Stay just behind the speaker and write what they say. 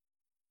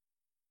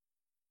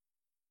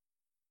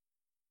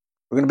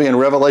We're going to be in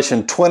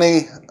Revelation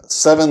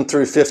 27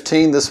 through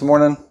 15 this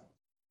morning.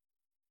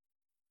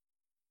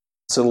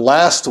 So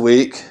last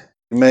week,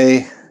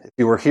 if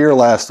you were here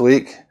last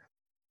week,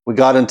 we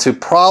got into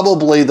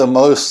probably the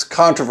most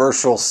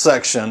controversial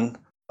section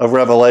of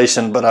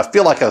Revelation, but I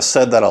feel like I've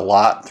said that a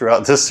lot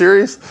throughout this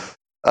series.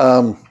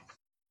 Talking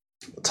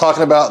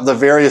about the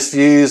various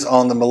views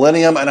on the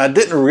millennium, and I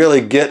didn't really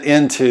get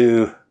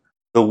into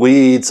the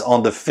weeds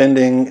on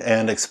defending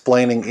and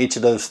explaining each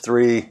of those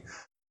three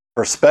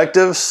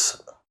perspectives.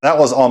 That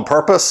was on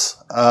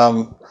purpose.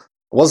 I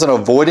wasn't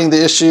avoiding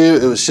the issue.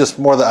 It was just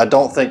more that I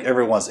don't think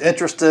everyone's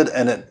interested,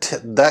 and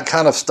that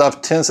kind of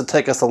stuff tends to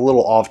take us a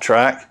little off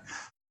track.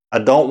 I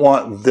don't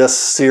want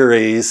this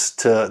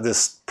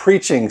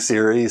preaching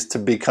series to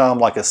become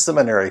like a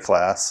seminary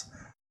class.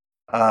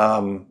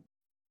 I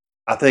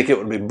think it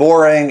would be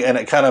boring, and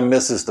it kind of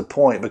misses the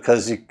point,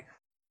 because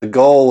the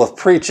goal of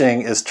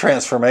preaching is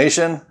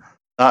transformation,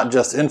 not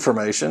just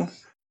information.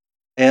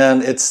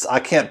 And I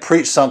can't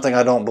preach something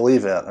I don't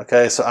believe in.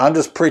 Okay, so I'm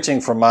just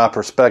preaching from my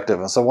perspective,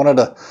 and so I wanted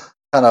to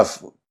kind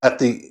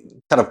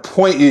of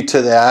point you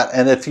to that.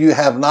 And if you're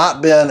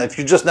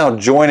just now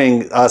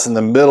joining us in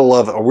the middle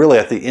of, or really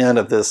at the end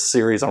of this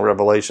series on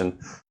Revelation,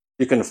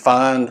 you can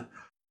find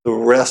the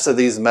rest of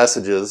these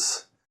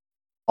messages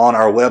on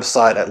our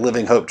website at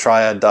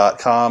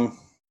livinghopetriad.com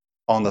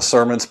on the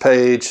sermons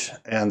page,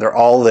 and they're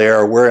all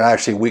there. We're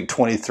actually week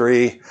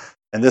 23.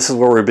 And this is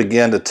where we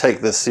begin to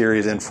take this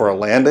series in for a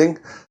landing.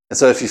 And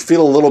so if you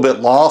feel a little bit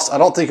lost, I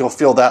don't think you'll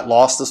feel that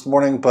lost this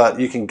morning, but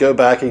you can go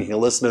back and you can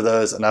listen to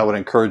those, and I would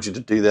encourage you to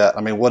do that.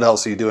 I mean, what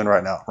else are you doing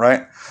right now,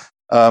 right?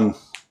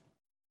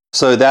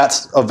 So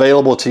that's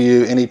available to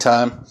you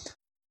anytime.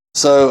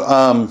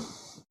 So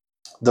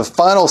the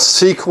final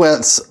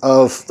sequence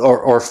of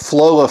or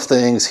flow of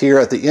things here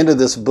at the end of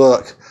this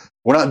book,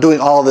 we're not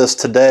doing all of this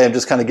today. I'm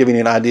just kind of giving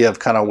you an idea of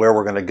kind of where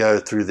we're going to go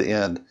through the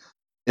end,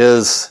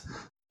 is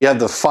you have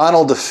the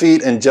final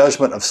defeat and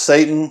judgment of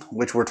Satan,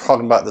 which we're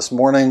talking about this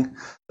morning.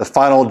 The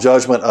final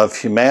judgment of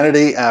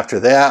humanity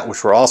after that,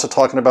 which we're also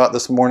talking about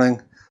this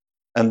morning.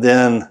 And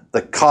then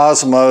the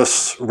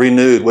cosmos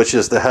renewed, which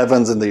is the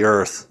heavens and the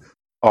earth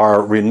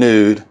are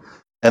renewed.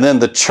 And then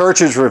the church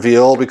is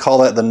revealed. We call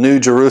that the New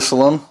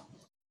Jerusalem.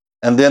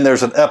 And then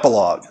there's an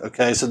epilogue.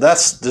 Okay, so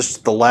that's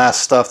just the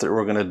last stuff that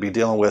we're going to be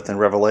dealing with in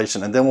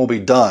Revelation. And then we'll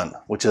be done,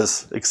 which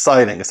is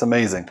exciting. It's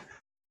amazing.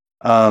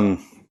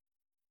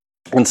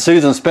 And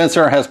Susan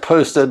Spencer has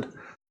posted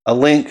a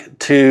link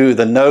to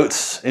the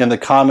notes in the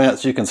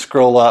comments. You can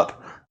scroll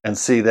up and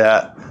see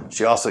that.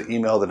 She also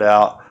emailed it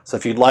out. So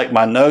if you'd like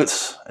my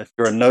notes, if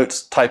you're a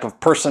notes type of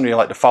person, you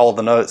like to follow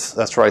the notes,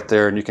 that's right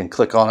there, and you can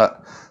click on it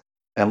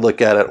and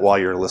look at it while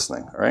you're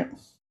listening. All right?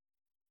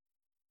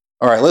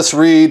 All right, let's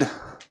read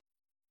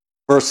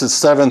verses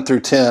 7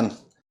 through 10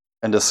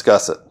 and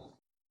discuss it.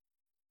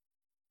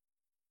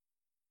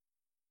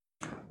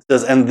 It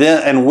says,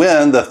 and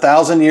when the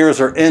 1,000 years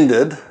are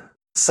ended,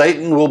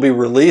 Satan will be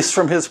released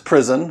from his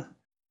prison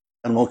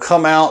and will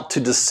come out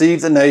to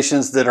deceive the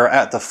nations that are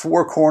at the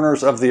four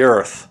corners of the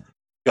earth,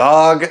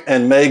 Gog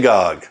and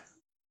Magog,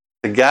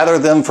 to gather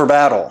them for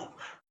battle.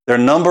 Their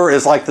number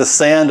is like the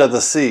sand of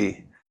the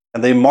sea.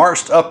 And they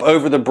marched up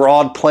over the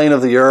broad plain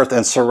of the earth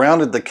and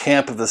surrounded the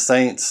camp of the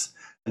saints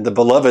and the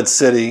beloved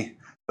city.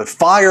 But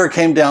fire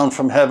came down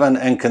from heaven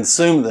and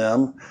consumed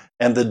them,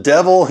 and the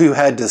devil who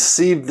had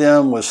deceived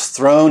them was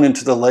thrown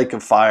into the lake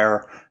of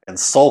fire and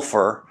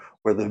sulfur,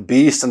 where the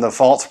beast and the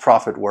false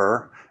prophet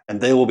were, and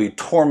they will be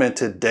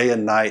tormented day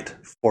and night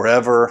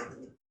forever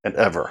and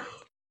ever.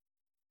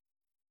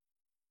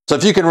 So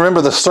if you can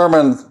remember the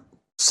sermon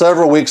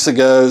several weeks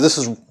ago, this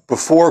is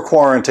before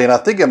quarantine. I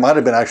think it might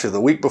have been actually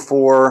the week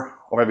before,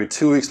 or maybe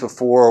 2 weeks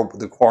before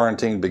the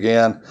quarantine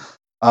began.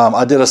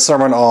 I did a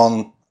sermon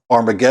on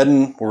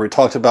Armageddon, where we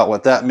talked about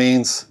what that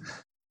means.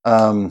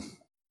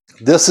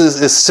 This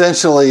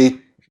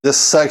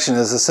section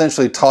is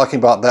essentially talking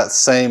about that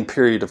same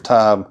period of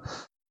time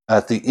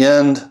at the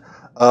end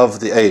of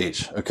the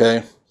age,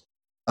 okay?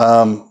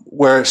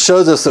 Where it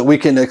shows us that we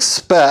can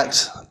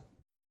expect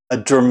a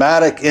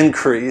dramatic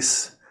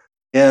increase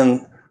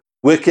in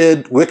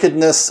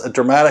wickedness, a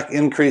dramatic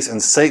increase in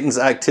Satan's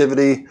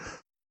activity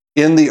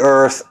in the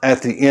earth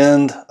at the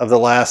end of the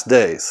last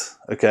days,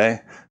 okay?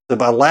 So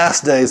by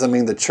last days, I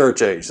mean the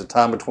church age, the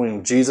time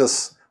between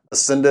Jesus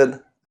ascended,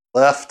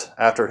 left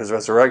after his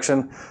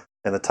resurrection,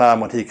 and the time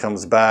when he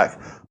comes back.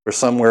 We're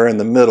somewhere in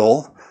the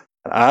middle.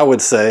 I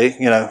would say,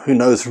 who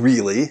knows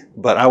really,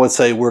 but I would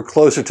say we're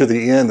closer to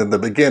the end than the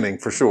beginning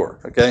for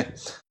sure, okay?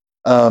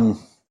 And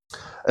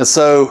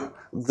so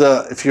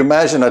if you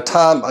imagine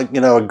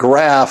a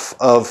graph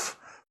of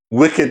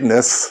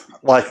wickedness,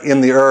 like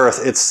in the earth,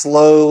 it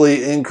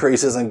slowly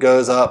increases and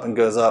goes up and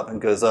goes up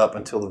and goes up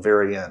until the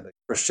very end. It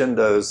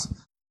crescendos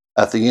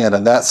at the end,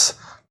 and that's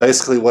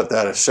basically what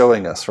that is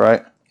showing us,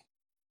 right?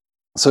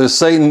 So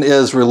Satan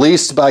is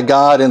released by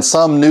God in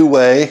some new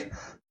way.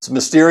 It's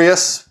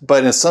mysterious,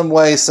 but in some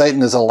way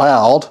Satan is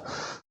allowed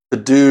to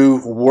do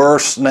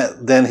worse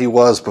than he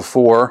was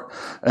before.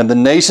 And the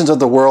nations of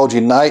the world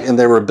unite in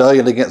their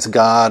rebellion against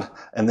God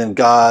and then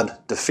God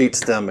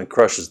defeats them and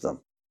crushes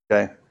them.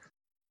 Okay?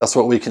 That's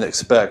what we can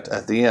expect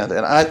at the end.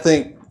 And I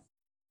think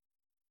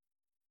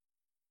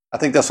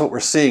that's what we're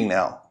seeing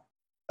now.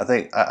 I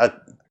think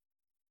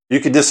you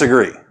could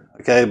disagree,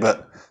 okay?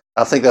 But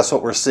I think that's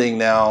what we're seeing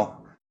now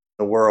in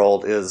the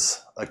world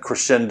is a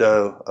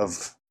crescendo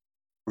of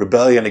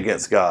rebellion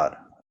against God,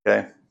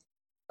 okay?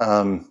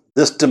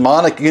 This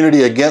demonic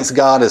unity against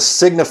God is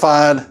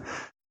signified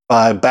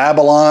by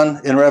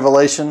Babylon in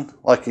Revelation.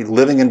 Like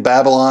living in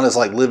Babylon is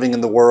like living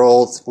in the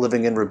world,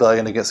 living in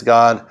rebellion against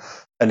God.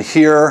 And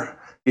here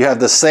you have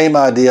the same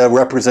idea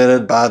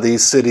represented by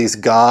these cities,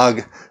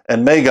 Gog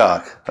and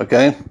Magog,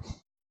 okay?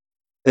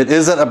 It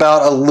isn't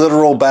about a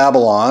literal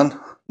Babylon,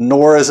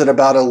 nor is it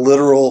about a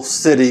literal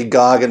city,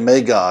 Gog and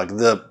Magog.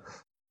 The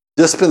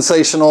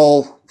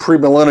dispensational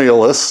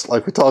premillennialists,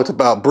 like we talked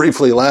about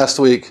briefly last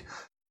week,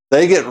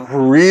 they get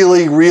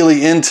really,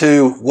 really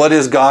into what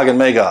is Gog and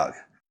Magog.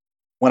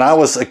 When I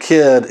was a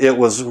kid, it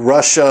was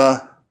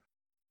Russia,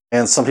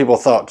 and some people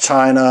thought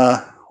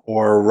China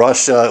or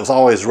Russia. It was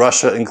always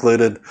Russia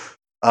included.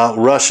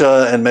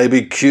 Russia and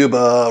maybe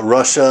Cuba,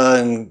 Russia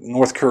and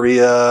North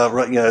Korea.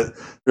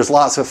 There's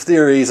lots of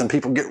theories, and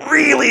people get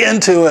really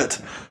into it,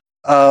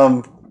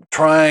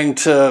 trying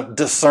to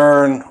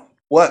discern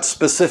what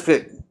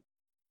specific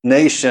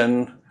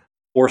nation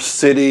or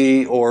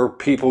city or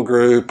people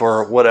group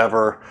or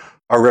whatever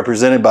are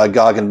represented by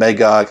Gog and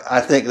Magog.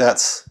 I think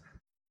that's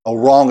a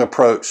wrong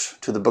approach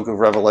to the book of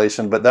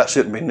Revelation, but that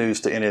shouldn't be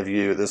news to any of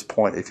you at this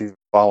point if you're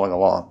following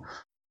along.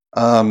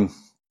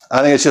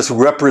 I think it's just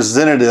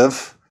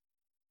representative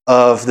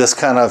of this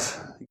kind of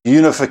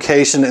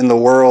unification in the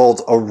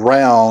world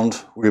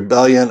around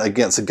rebellion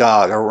against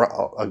God, a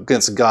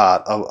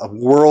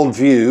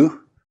worldview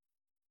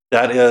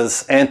that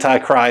is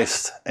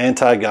anti-Christ,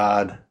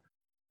 anti-God,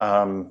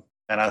 and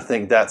I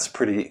think that's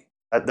pretty.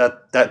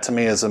 That to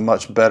me is a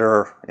much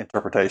better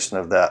interpretation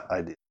of that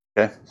idea.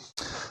 Okay,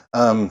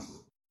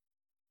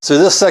 so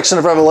this section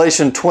of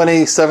Revelation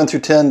 20:7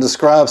 through 10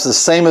 describes the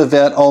same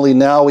event. Only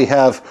now we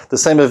have the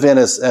same event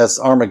as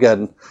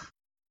Armageddon.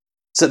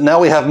 So now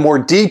we have more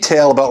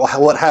detail about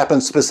what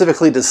happened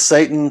specifically to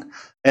Satan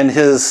and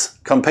his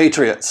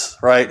compatriots,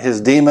 right?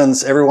 His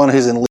demons, everyone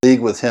who's in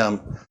league with him,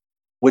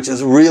 which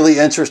is really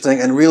interesting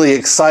and really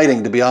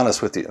exciting, to be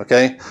honest with you,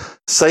 okay?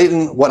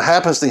 Satan, what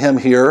happens to him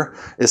here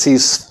is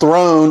he's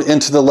thrown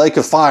into the lake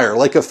of fire.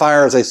 Lake of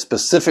fire is a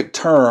specific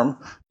term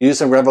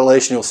used in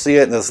Revelation. You'll see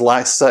it in this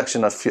last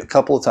section a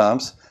couple of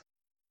times.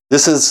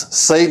 This is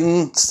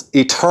Satan's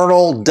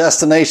eternal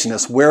destination.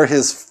 It's where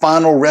his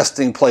final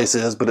resting place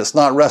is, but it's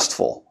not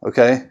restful,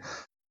 okay?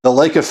 The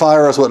lake of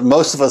fire is what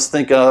most of us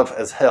think of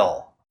as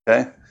hell,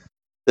 okay?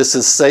 This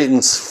is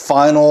Satan's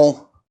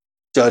final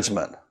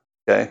judgment,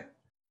 okay?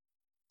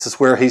 This is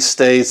where he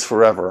stays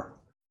forever.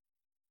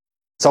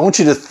 So I want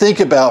you to think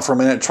about for a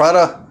minute, try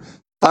to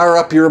fire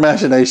up your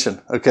imagination,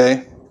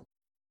 okay?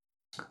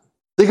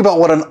 Think about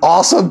what an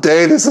awesome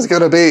day this is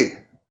going to be.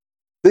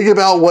 Think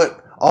about what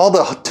all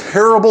the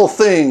terrible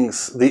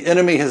things the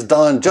enemy has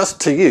done just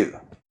to you.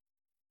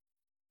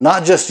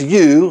 Not just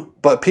you,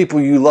 but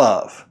people you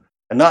love.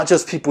 And not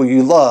just people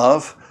you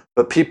love,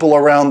 but people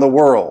around the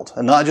world.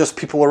 And not just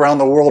people around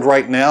the world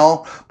right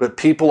now, but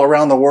people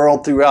around the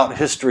world throughout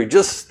history.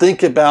 Just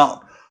think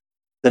about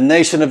the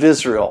nation of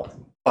Israel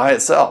by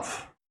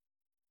itself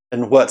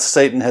and what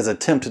Satan has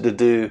attempted to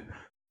do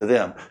to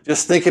them.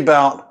 Just think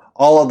about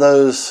all of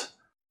those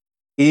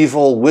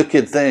evil,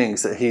 wicked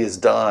things that he has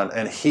done,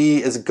 and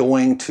he is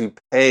going to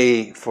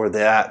pay for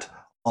that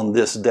on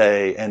this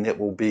day, and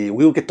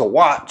we'll get to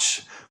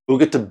watch, we'll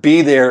get to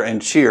be there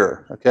and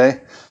cheer,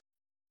 okay?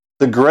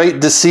 The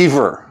great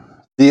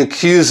deceiver, the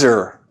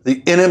accuser,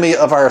 the enemy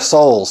of our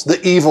souls,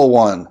 the evil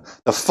one,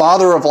 the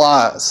father of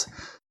lies,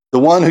 the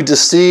one who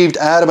deceived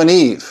Adam and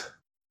Eve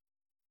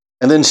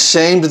and then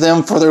shamed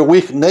them for their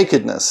weak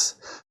nakedness,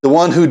 the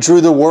one who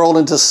drew the world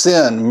into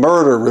sin,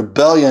 murder,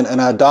 rebellion,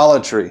 and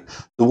idolatry,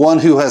 the one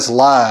who has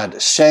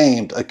lied,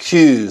 shamed,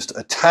 accused,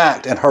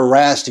 attacked, and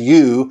harassed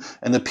you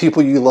and the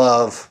people you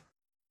love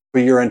for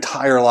your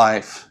entire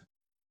life,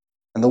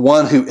 and the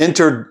one who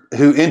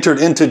entered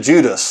into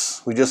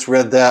Judas. We just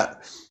read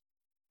that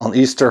on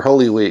Easter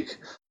Holy Week.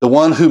 The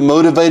one who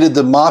motivated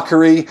the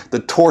mockery, the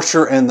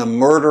torture, and the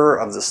murder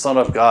of the Son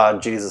of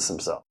God, Jesus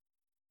himself.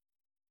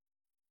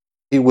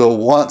 He will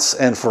once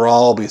and for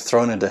all be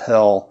thrown into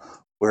hell,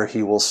 where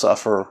he will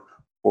suffer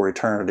for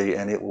eternity,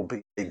 and it will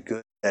be a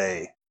good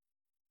day.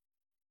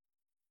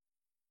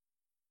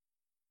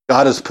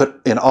 God has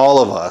put in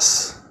all of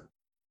us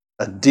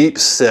a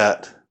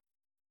deep-set,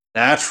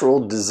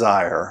 natural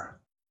desire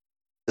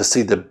to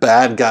see the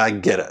bad guy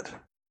get it,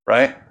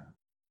 right?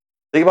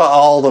 Think about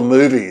all the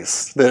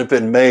movies that have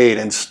been made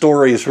and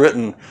stories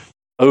written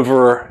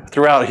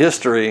throughout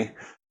history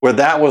where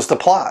that was the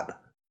plot.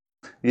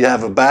 You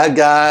have a bad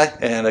guy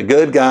and a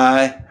good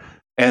guy,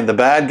 and the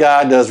bad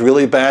guy does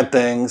really bad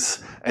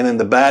things, and then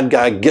the bad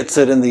guy gets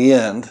it in the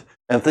end.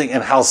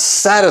 And how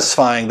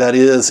satisfying that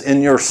is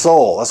in your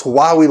soul. That's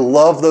why we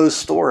love those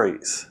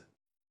stories.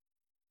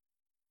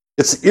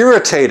 It's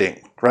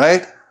irritating,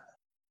 right?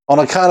 on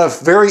a kind of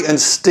very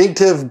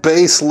instinctive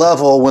base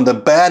level when the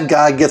bad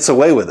guy gets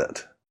away with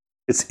it.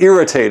 It's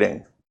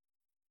irritating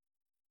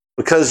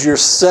because you're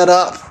set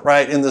up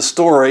right in the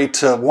story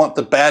to want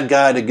the bad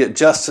guy to get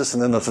justice,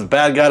 and then if the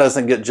bad guy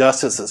doesn't get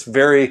justice,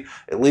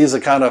 it leaves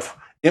a kind of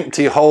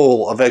empty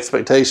hole of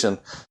expectation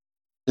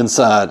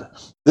inside.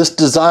 This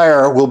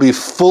desire will be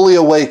fully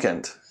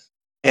awakened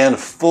and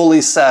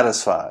fully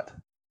satisfied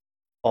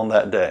on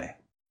that day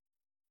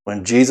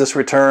when Jesus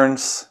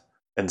returns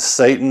and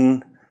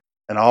Satan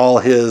and all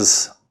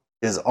his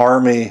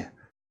army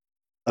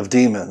of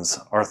demons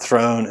are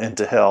thrown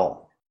into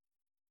hell.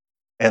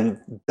 And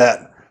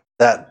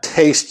that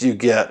taste you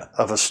get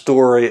of a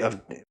story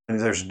of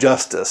there's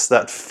justice,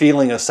 that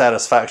feeling of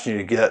satisfaction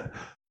you get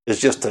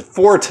is just a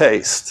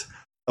foretaste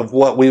of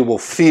what we will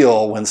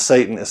feel when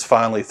Satan is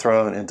finally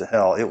thrown into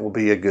hell. It will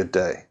be a good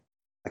day.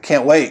 I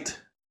can't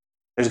wait.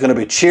 There's going to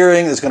be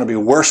cheering. There's going to be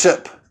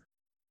worship.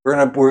 We're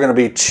going to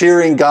be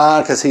cheering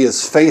God because he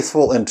is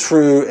faithful and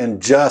true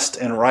and just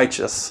and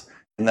righteous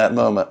in that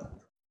moment.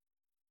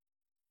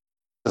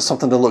 There's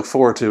something to look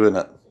forward to, isn't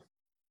it?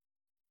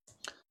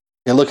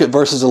 And look at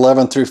verses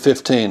 11 through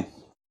 15.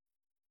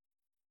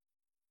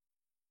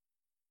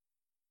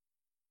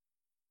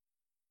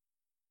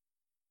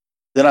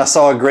 Then I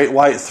saw a great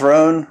white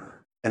throne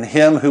and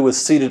him who was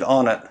seated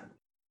on it.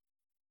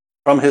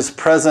 From his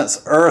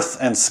presence, earth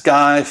and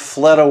sky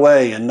fled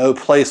away, and no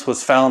place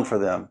was found for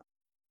them.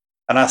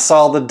 And I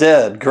saw the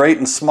dead, great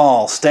and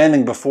small,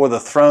 standing before the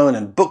throne,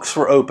 and books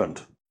were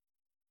opened.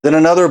 Then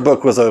another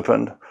book was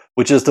opened,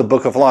 which is the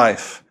book of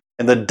life.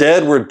 And the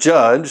dead were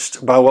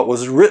judged by what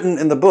was written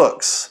in the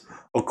books,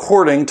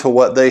 according to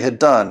what they had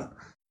done.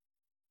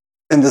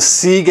 And the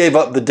sea gave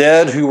up the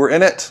dead who were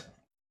in it.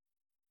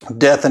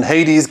 Death and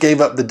Hades gave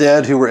up the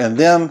dead who were in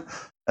them,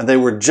 and they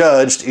were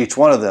judged, each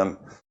one of them,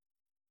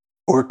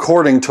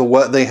 according to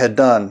what they had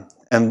done.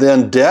 And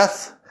then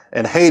death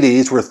and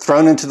Hades were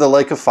thrown into the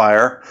lake of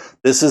fire.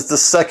 This is the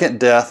second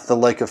death, the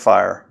lake of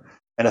fire.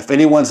 And if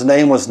anyone's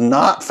name was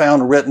not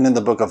found written in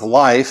the book of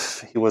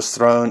life, he was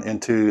thrown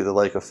into the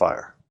lake of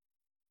fire.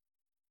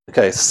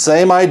 Okay,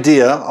 same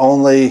idea,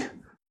 only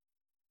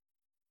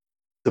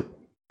the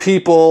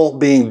people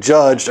being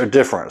judged are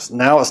different.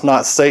 Now it's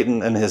not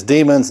Satan and his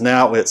demons,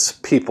 now it's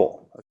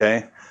people,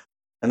 okay?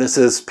 And this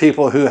is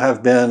people who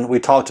have been, we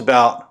talked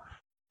about,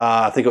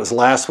 I think it was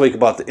last week,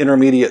 about the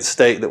intermediate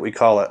state that we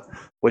call it,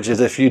 which is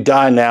if you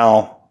die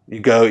now, you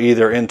go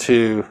either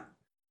into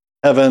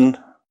heaven,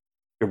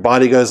 your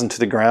body goes into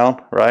the ground,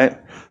 right?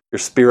 Your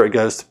spirit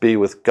goes to be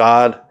with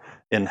God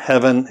in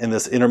heaven in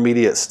this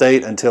intermediate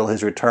state until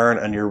his return,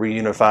 and you're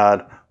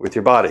reunified with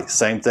your body.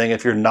 Same thing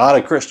if you're not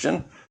a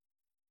Christian,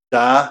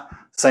 die,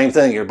 same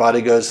thing. Your body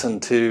goes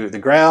into the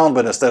ground,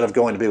 but instead of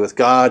going to be with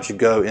God, you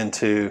go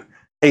into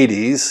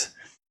Hades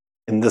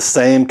in the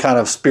same kind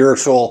of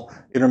spiritual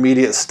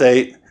intermediate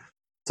state.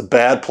 It's a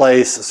bad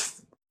place.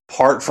 It's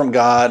apart from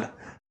God,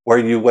 where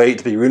you wait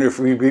to be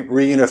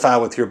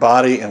reunified with your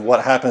body. And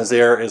what happens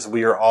there is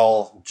we are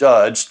all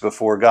judged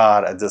before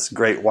God at this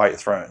great white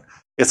throne.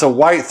 It's a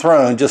white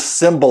throne just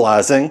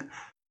symbolizing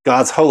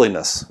God's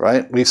holiness,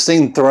 right? We've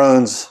seen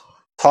thrones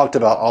talked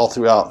about all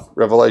throughout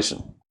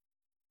Revelation.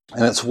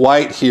 And it's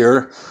white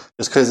here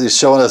just because he's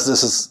showing us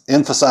this is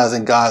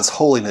emphasizing God's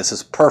holiness,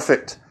 his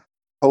perfect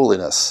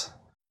holiness.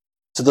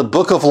 So the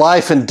book of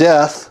life and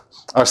death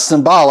are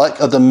symbolic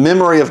of the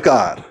memory of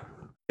God.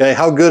 Okay,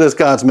 how good is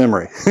God's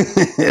memory?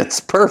 It's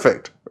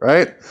perfect,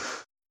 right?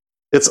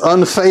 It's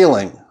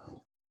unfailing.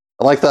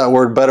 I like that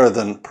word better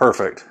than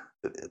perfect.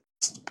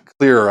 It's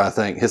clearer, I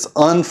think. His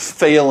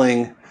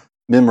unfailing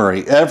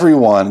memory.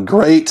 Everyone,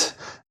 great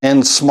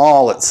and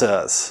small, it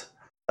says.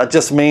 That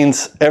just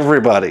means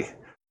everybody.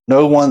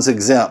 No one's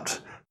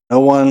exempt. No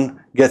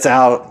one gets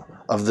out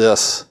of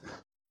this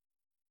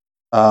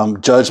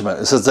judgment.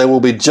 It says they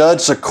will be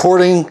judged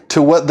according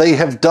to what they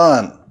have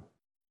done.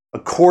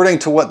 According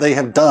to what they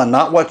have done.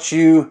 Not what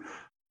you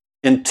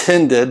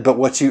intended, but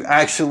what you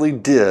actually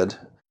did.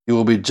 You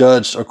will be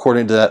judged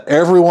according to that.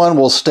 Everyone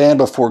will stand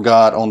before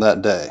God on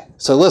that day.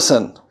 So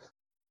listen,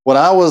 when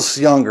I was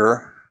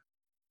younger,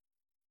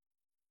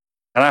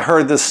 and I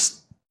heard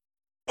this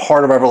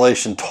part of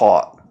Revelation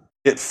taught,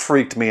 it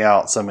freaked me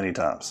out so many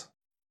times.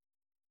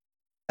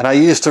 And I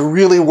used to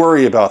really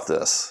worry about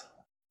this.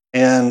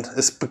 And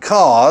it's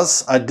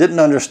because I didn't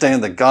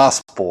understand the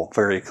gospel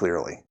very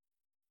clearly.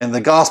 And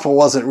the gospel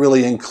wasn't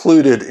really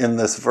included in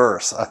this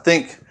verse. I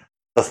think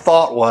the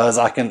thought was,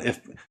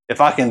 if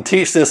I can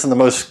teach this in the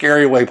most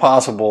scary way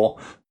possible,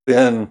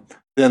 then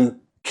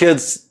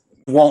kids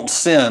won't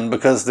sin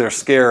because they're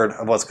scared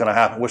of what's going to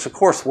happen, which of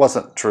course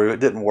wasn't true.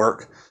 It didn't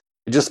work.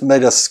 It just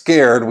made us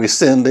scared. We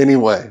sinned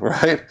anyway,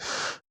 right?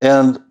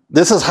 And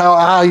this is how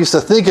I used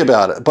to think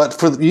about it.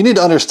 But you need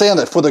to understand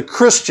that for the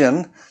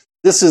Christian,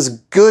 this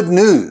is good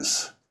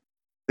news.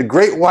 The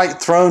great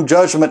white throne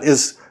judgment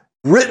is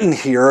written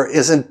here,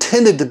 is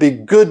intended to be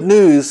good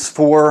news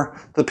for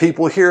the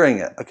people hearing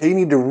it. Okay, you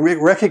need to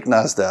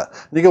recognize that.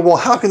 And you go, well,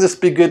 how can this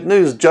be good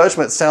news?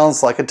 Judgment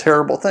sounds like a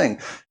terrible thing.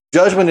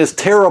 Judgment is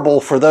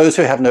terrible for those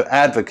who have no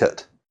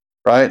advocate.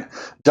 right?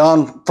 1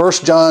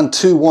 John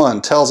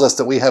 2:1 tells us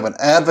that we have an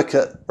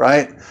advocate,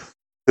 right?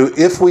 Who,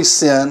 if we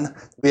sin,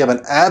 we have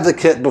an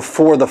advocate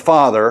before the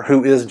Father,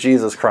 who is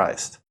Jesus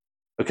Christ.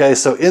 Okay,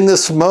 so in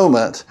this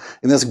moment,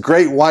 in this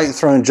great white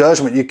throne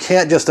judgment, you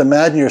can't just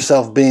imagine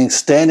yourself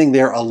standing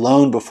there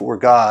alone before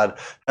God,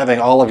 having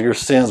all of your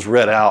sins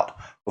read out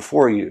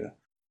before you.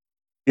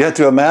 You have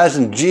to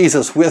imagine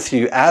Jesus with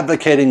you,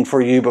 advocating for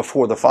you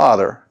before the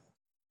Father.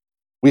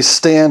 We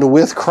stand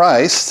with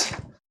Christ,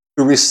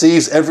 who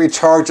receives every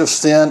charge of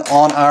sin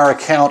on our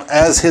account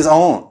as his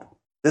own.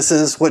 This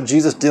is what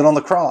Jesus did on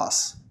the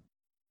cross.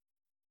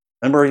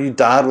 Remember, you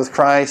died with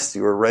Christ,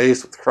 you were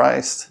raised with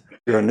Christ,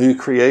 you're a new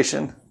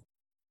creation.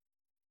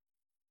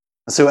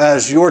 And so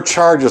as your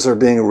charges are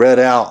being read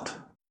out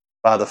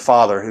by the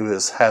Father, who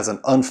has an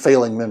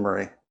unfailing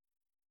memory,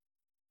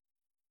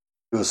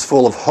 who is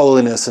full of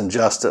holiness and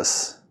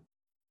justice,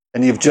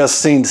 and you've just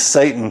seen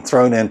Satan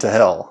thrown into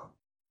hell,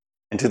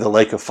 into the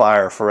lake of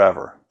fire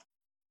forever.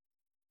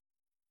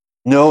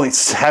 No,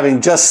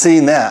 having just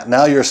seen that,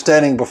 now you're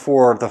standing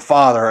before the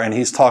Father and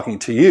he's talking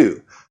to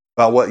you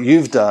about what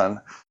you've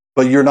done,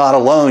 but you're not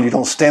alone. You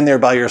don't stand there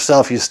by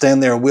yourself. You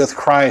stand there with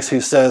Christ,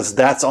 who says,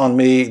 that's on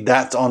me,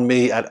 that's on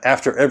me.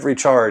 After every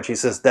charge, he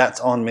says, that's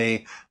on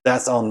me,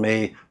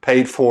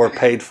 paid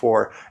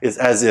for. It's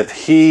as if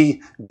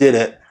he did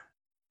it,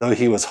 though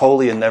he was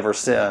holy and never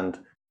sinned,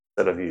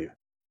 instead of you.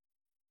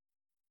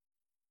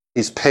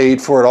 He's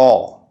paid for it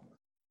all.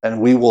 And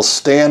we will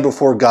stand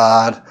before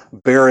God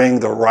bearing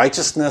the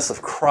righteousness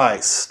of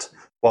Christ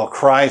while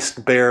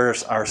Christ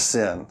bears our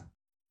sin.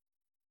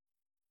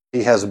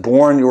 He has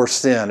borne your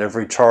sin,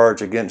 every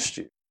charge against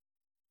you.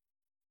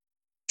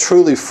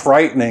 Truly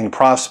frightening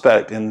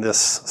prospect in this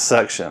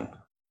section,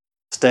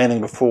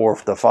 standing before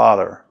the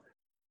Father,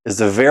 is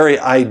the very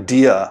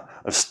idea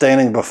of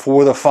standing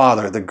before the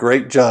Father, the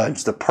great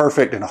judge, the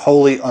perfect and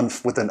holy,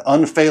 with an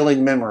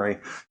unfailing memory,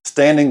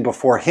 standing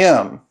before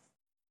him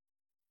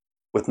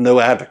with no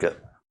advocate.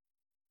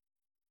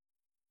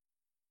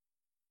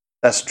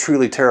 That's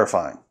truly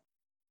terrifying.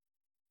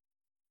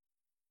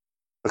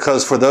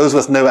 Because for those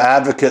with no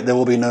advocate, there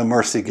will be no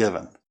mercy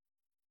given.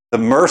 The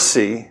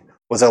mercy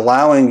was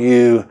allowing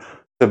you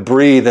to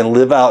breathe and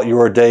live out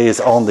your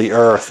days on the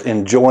earth,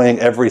 enjoying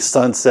every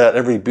sunset,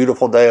 every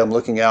beautiful day. I'm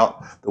looking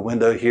out the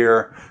window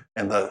here,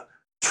 and the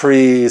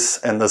trees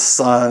and the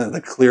sun and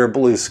the clear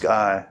blue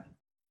sky.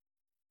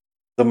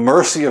 The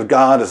mercy of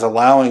God is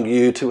allowing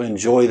you to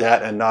enjoy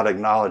that and not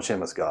acknowledge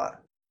him as God.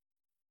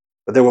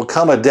 But there will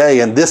come a day,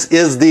 and this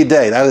is the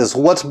day. That is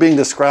what's being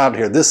described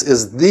here. This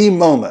is the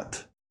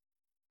moment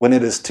when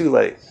it is too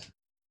late.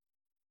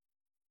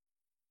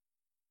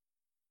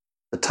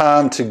 The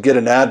time to get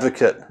an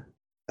advocate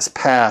has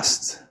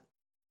passed.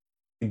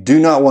 You do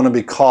not want to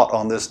be caught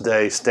on this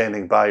day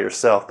standing by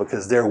yourself,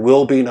 because there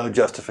will be no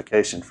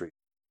justification for you.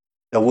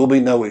 There will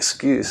be no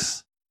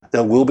excuse.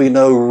 There will be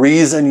no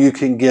reason you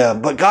can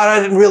give. But God, I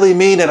didn't really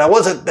mean it. I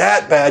wasn't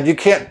that bad. You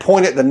can't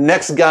point at the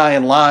next guy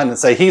in line and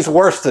say, he's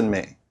worse than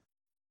me.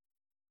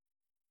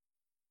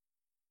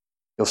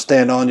 You'll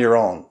stand on your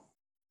own,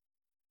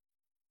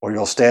 or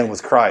you'll stand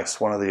with Christ,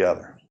 one or the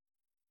other.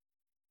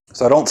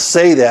 So I don't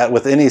say that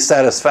with any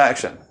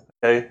satisfaction,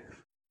 okay?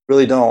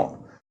 Really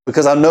don't.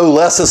 Because I'm no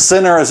less a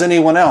sinner as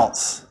anyone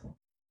else.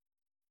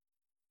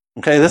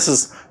 Okay, this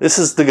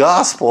is the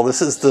gospel.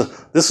 This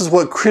is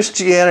what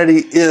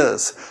Christianity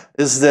is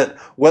that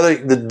whether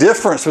the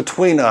difference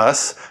between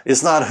us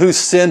is not who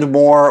sinned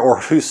more or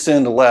who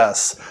sinned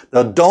less.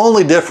 The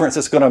only difference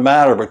that's going to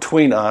matter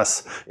between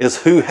us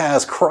is who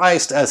has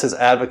Christ as his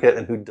advocate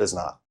and who does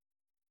not.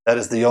 That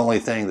is the only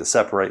thing that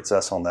separates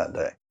us on that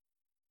day.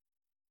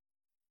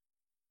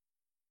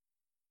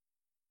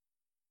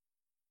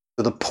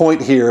 So the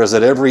point here is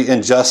that every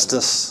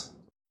injustice,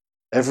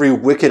 every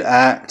wicked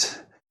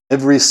act,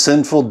 every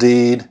sinful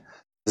deed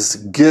is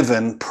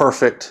given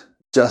perfect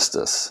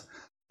justice.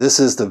 This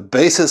is the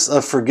basis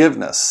of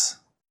forgiveness.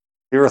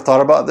 You ever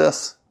thought about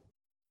this?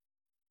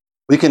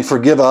 We can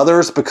forgive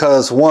others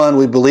because, one,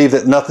 we believe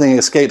that nothing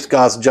escapes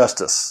God's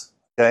justice.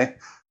 Okay?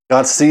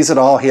 God sees it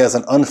all. He has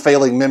an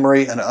unfailing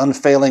memory and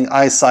unfailing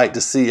eyesight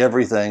to see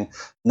everything.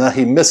 Now,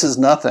 he misses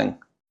nothing.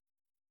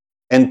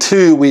 And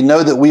two, we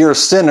know that we are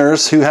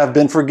sinners who have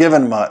been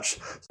forgiven much.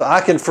 So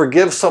I can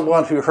forgive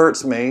someone who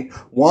hurts me,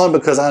 one,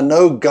 because I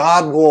know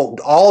God will,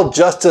 all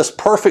justice,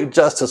 perfect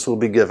justice will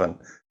be given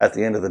at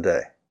the end of the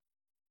day.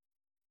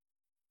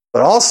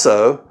 But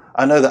also,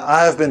 I know that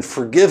I have been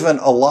forgiven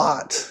a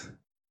lot.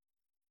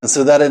 And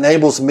so that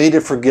enables me to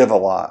forgive a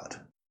lot.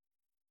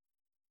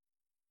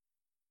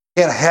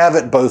 You can't have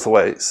it both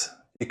ways.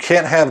 You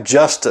can't have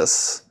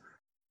justice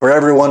for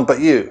everyone but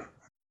you.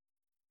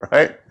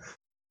 Right?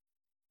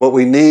 What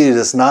we need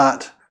is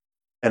not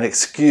an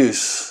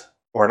excuse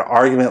or an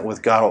argument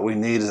with God. What we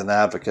need is an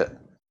advocate.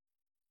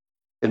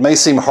 It may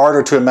seem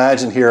harder to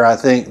imagine here, I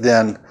think,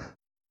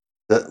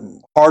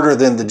 harder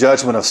than the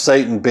judgment of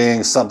Satan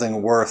being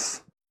something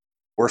worth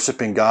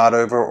worshiping God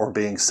over or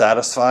being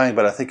satisfying,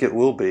 but I think it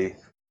will be,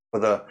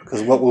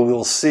 because what we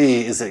will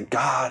see is that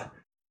God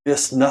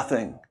missed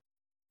nothing.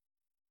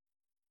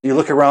 You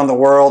look around the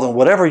world and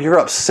whatever you're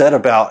upset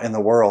about in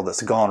the world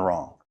that's gone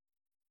wrong,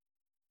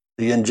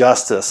 the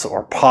injustice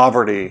or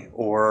poverty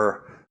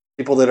or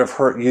people that have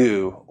hurt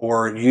you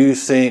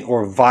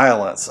or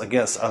violence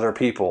against other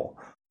people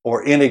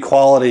or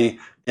inequality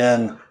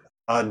in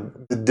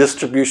the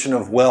distribution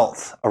of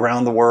wealth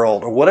around the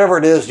world or whatever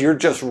it is you're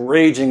just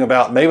raging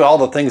about, maybe all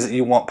the things that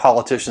you want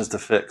politicians to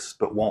fix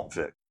but won't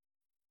fix.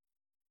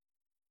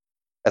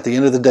 At the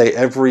end of the day,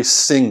 every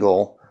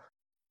single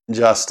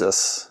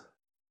injustice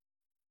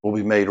will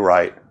be made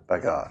right by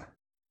God.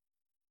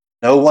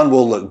 No one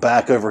will look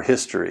back over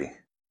history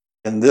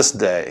in this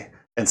day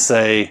and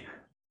say,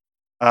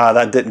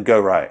 that didn't go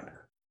right.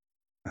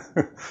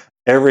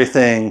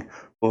 Everything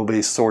will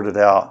be sorted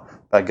out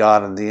by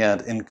God in the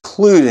end,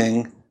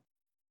 including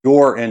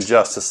your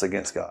injustice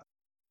against God.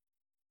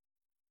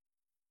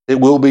 It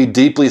will be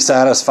deeply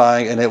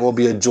satisfying and it will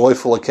be a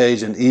joyful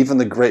occasion, even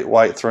the great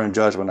white throne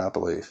judgment, I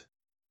believe.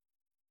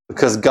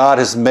 Because God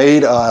has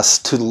made us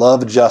to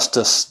love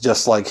justice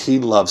just like He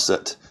loves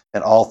it,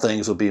 and all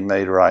things will be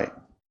made right.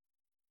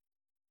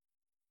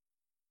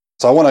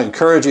 So I want to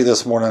encourage you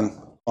this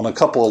morning on a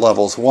couple of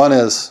levels. One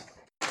is,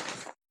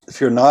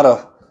 if you're not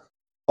a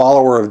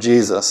follower of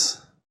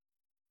Jesus,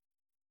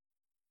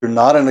 you're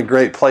not in a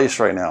great place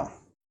right now.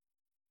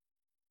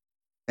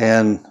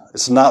 And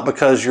it's not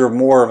because you're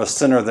more of a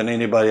sinner than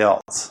anybody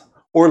else,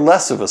 or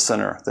less of a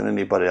sinner than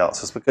anybody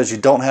else. It's because you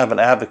don't have an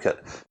advocate.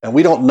 And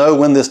we don't know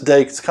when this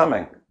day is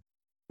coming.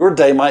 Your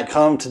day might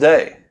come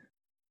today.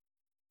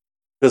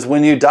 Because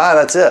when you die,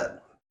 that's it.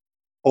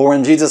 Or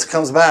when Jesus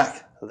comes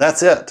back,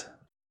 that's it.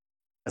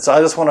 And so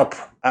I just want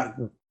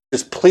to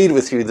just plead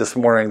with you this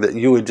morning that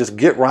you would just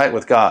get right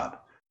with God.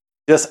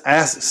 Just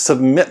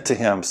submit to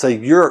Him. Say,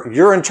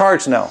 you're in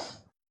charge now.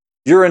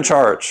 You're in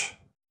charge.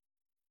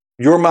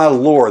 You're my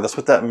Lord. That's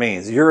what that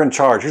means. You're in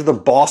charge. You're the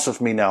boss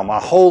of me now. My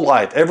whole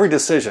life, every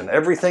decision,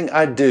 everything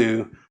I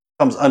do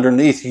comes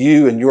underneath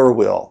you and your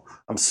will.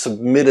 I'm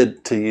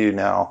submitted to you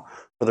now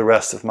for the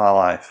rest of my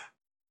life.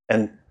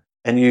 And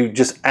you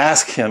just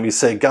ask Him. You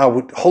say,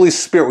 God, Holy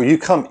Spirit, will you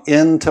come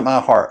into my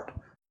heart?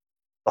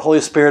 The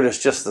Holy Spirit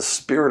is just the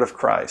Spirit of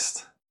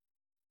Christ.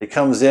 He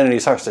comes in and He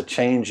starts to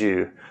change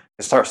you.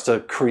 He starts to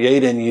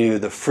create in you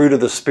the fruit of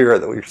the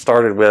Spirit that we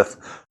started with.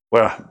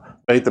 Well,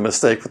 I made the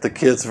mistake with the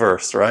kids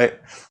verse, right?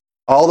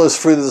 All those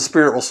fruit of the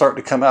Spirit will start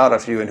to come out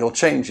of you and He'll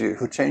change you.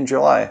 He'll change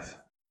your life.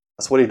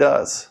 That's what He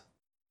does.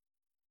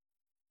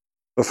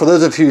 But for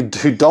those of you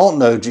who don't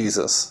know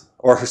Jesus,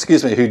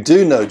 who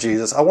do know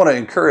Jesus, I want to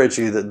encourage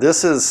you that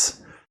this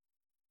is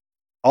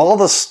all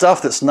the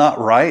stuff that's not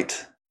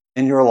right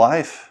in your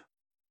life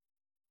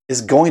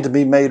is going to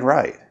be made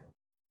right.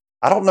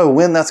 I don't know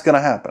when that's going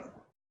to happen.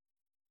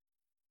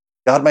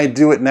 God may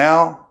do it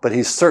now, but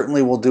He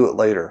certainly will do it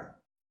later.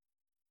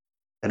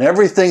 And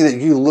everything that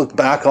you look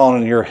back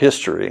on in your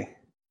history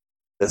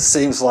that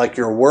seems like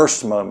your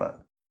worst moment,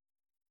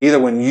 either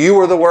when you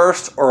were the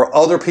worst or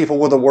other people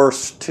were the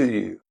worst to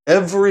you,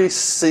 every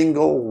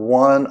single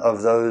one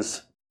of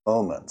those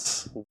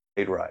moments will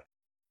be made right.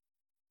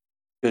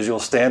 Because you'll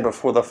stand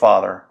before the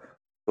Father.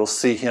 You'll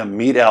see Him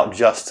mete out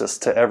justice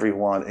to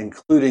everyone,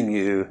 including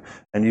you,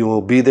 and you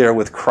will be there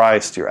with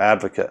Christ, your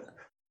advocate.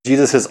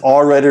 Jesus has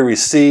already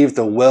received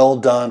the well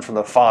done from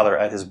the Father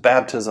at His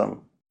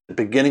baptism, the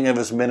beginning of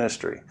His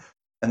ministry.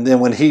 And then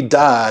when He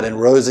died and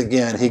rose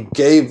again, He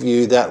gave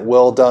you that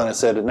well done and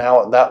said,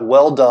 now that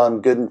well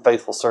done, good and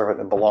faithful servant,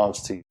 it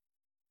belongs to you.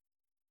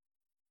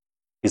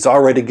 He's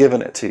already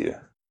given it to you.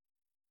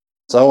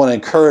 So I want to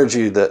encourage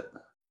you that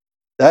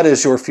that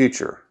is your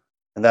future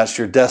and that's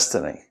your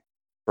destiny.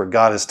 Where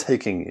God is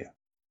taking you.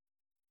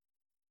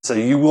 So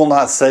you will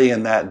not say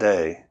in that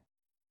day,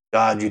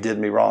 God, you did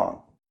me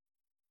wrong.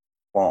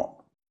 You won't.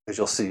 Because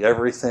you'll see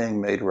everything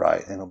made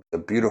right and it'll be a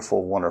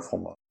beautiful, wonderful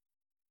moment.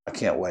 I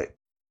can't wait.